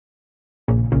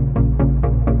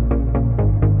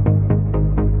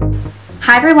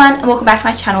Hi everyone and welcome back to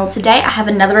my channel. Today I have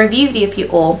another review video for you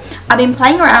all. I've been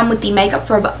playing around with the makeup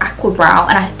for Aqua Brow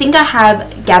and I think I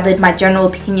have gathered my general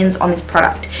opinions on this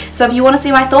product. So if you want to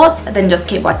see my thoughts, then just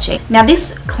keep watching. Now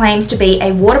this claims to be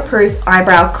a waterproof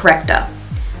eyebrow corrector.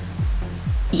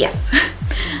 Yes.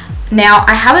 Now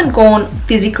I haven't gone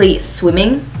physically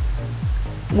swimming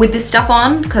with this stuff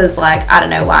on because I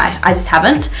don't know why, I just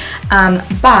haven't.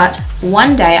 But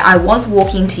one day I was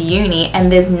walking to uni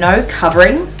and there's no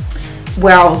covering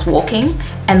where I was walking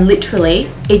and literally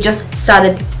it just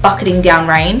started bucketing down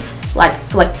rain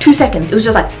for 2 seconds. It was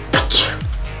just and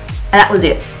that was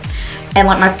it. And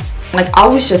I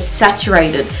was just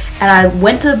saturated and I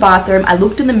went to the bathroom, I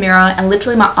looked in the mirror and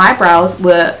literally my eyebrows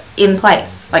were in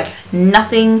place.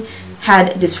 Nothing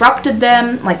had disrupted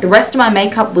them. The rest of my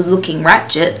makeup was looking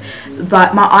ratchet,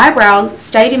 but my eyebrows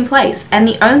stayed in place and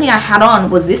the only thing I had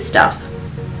on was this stuff.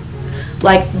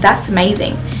 That's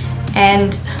amazing.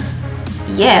 And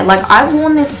yeah, I've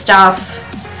worn this stuff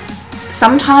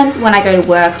sometimes when I go to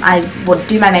work. I would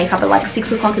do my makeup at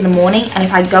 6 o'clock in the morning, and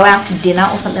if I go out to dinner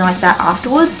or something like that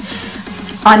afterwards,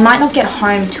 I might not get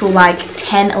home till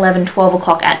 10, 11, 12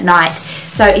 o'clock at night.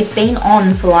 So it's been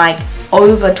on for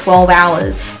over 12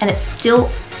 hours and it's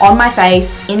still on my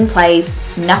face, in place,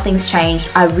 nothing's changed.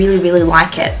 I really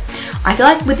like it. I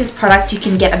feel with this product you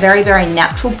can get a very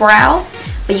natural brow,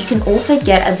 but you can also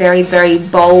get a very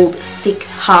bold, thick,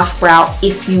 harsh brow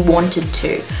if you wanted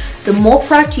to. The more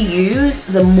product you use,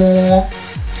 the more,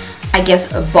 I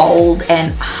guess, bold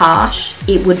and harsh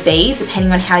it would be,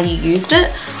 depending on how you used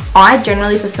it. I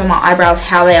generally prefer my eyebrows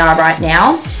how they are right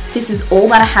now. This is all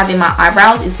that I have in my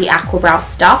eyebrows, is the Aqua Brow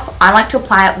stuff. I like to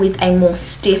apply it with a more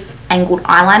stiff, angled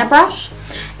eyeliner brush.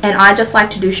 And I just like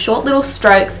to do short little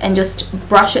strokes and just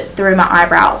brush it through my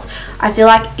eyebrows. I feel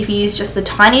if you use just the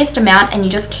tiniest amount and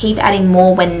you just keep adding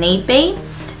more when need be,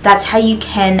 that's how you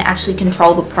can actually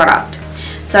control the product.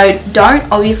 So don't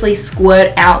obviously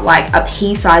squirt out a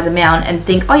pea-size amount and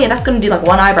think, oh yeah, that's going to do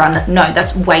one eyebrow. No,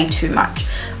 that's way too much.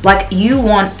 You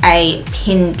want a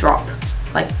pin drop.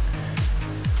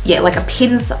 Yeah, a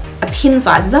pin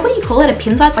size. Is that what you call it? A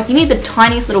pin size? You need the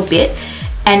tiniest little bit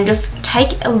and just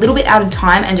take a little bit at a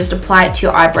time and just apply it to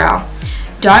your eyebrow.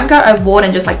 Don't go overboard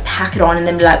and just pack it on and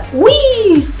then be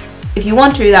wee! If you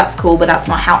want to, that's cool, but that's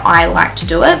not how I like to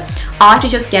do it. I like to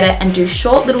just get it and do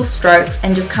short little strokes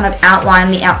and just kind of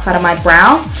outline the outside of my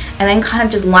brow and then kind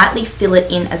of just lightly fill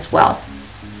it in as well.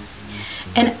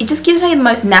 And it just gives me the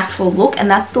most natural look, and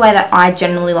that's the way that I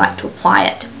generally like to apply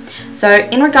it. So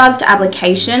in regards to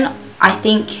application, I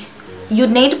think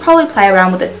you'd need to probably play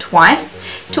around with it twice.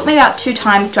 It took me about 2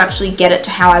 times to actually get it to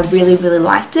how I really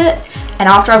liked it, and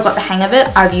after I've got the hang of it,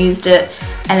 I've used it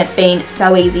and it's been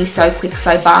so easy, so quick,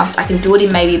 so fast. I can do it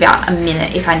in maybe about a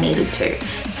minute if I needed to.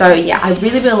 So yeah, I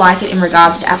really like it in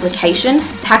regards to application.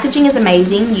 Packaging is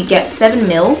amazing. You get 7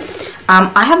 mil.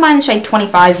 I have mine in shade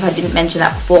 25 if I didn't mention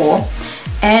that before.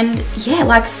 And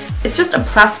yeah, it's just a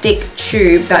plastic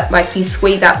tube that you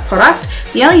squeeze out the product.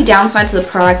 The only downside to the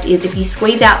product is if you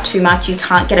squeeze out too much, you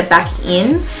can't get it back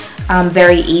in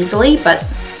very easily, but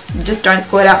just don't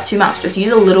squirt out too much. Just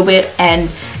use a little bit and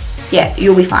yeah,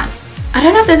 you'll be fine. I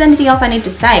don't know if there's anything else I need to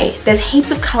say. There's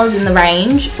heaps of colors in the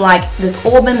range. There's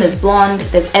auburn, there's blonde,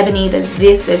 there's ebony,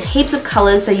 there's heaps of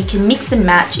colors, so you can mix and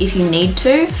match if you need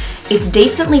to. It's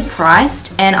decently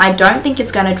priced and I don't think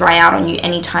it's going to dry out on you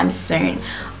anytime soon.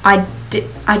 I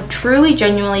truly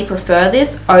genuinely prefer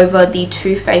this over the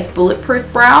Too Faced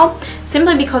Bulletproof Brow,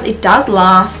 simply because it does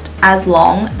last as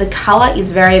long. The color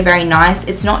is very nice.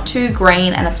 It's not too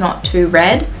green and it's not too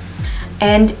red,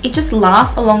 and it just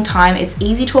lasts a long time. It's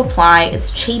easy to apply,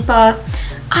 it's cheaper.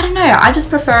 I don't know, I just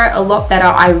prefer it a lot better.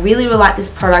 I really like this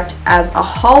product as a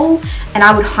whole and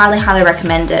I would highly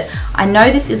recommend it. I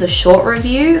know this is a short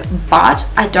review, but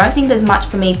I don't think there's much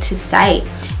for me to say.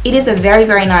 It is a very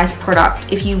nice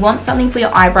product. If you want something for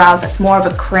your eyebrows that's more of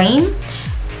a cream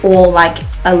or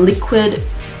a liquid,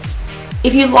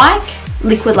 if you like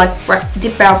liquid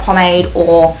Dip Brow Pomade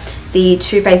or the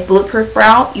Too Faced Bulletproof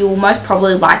Brow, you will most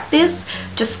probably like this.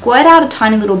 Just squirt out a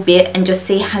tiny little bit and just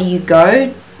see how you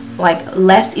go.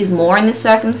 Less is more in this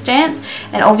circumstance,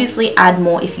 and obviously add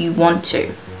more if you want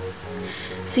to.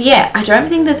 So yeah, I don't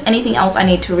think there's anything else I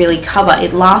need to really cover.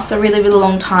 It lasts a really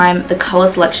long time. The color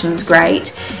selection is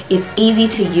great. It's easy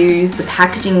to use. The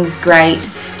packaging is great.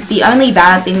 The only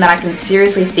bad thing that I can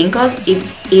seriously think of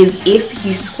is if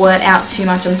you squirt out too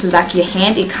much onto the back of your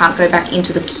hand, it can't go back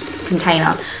into the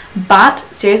container. But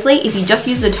seriously, if you just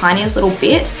use the tiniest little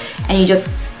bit and you just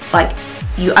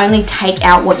you only take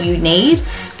out what you need,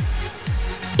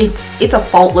 it's a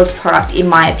faultless product in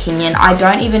my opinion. I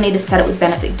don't even need to set it with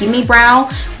Benefit Gimme Brow,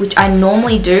 which I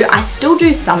normally do. I still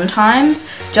do sometimes,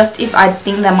 just if I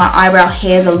think that my eyebrow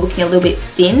hairs are looking a little bit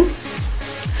thin.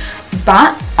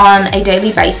 But on a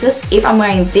daily basis, if I'm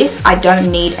wearing this, I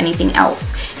don't need anything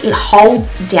else. It holds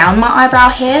down my eyebrow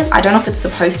hairs. I don't know if it's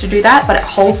supposed to do that, but it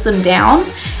holds them down.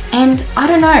 And I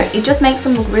don't know, it just makes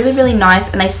them look really, really nice,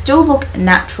 and they still look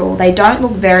natural. They don't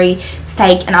look very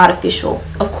fake and artificial.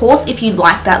 Of course, if you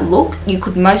like that look, you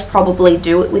could most probably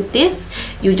do it with this.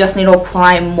 You just need to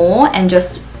apply more and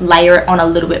just layer it on a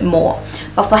little bit more.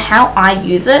 But for how I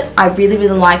use it, I really,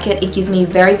 really like it. It gives me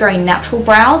very, very natural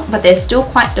brows, but they're still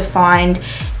quite defined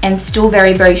and still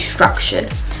very, very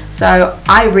structured. So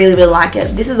I really, really like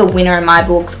it. This is a winner in my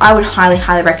books. I would highly,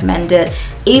 highly recommend it.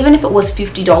 Even if it was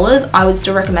 $50, I would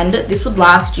still recommend it. This would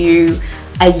last you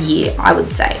a year, I would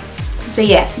say. So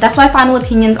yeah, that's my final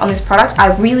opinions on this product.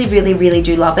 I really, really, really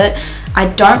do love it. I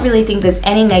don't really think there's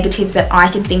any negatives that I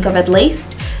can think of at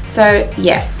least. So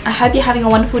yeah, I hope you're having a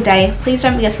wonderful day. Please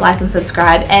don't forget to like and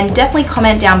subscribe, and definitely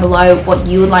comment down below what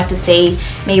you would like to see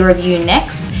me review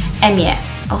next. And yeah,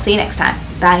 I'll see you next time.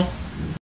 Bye.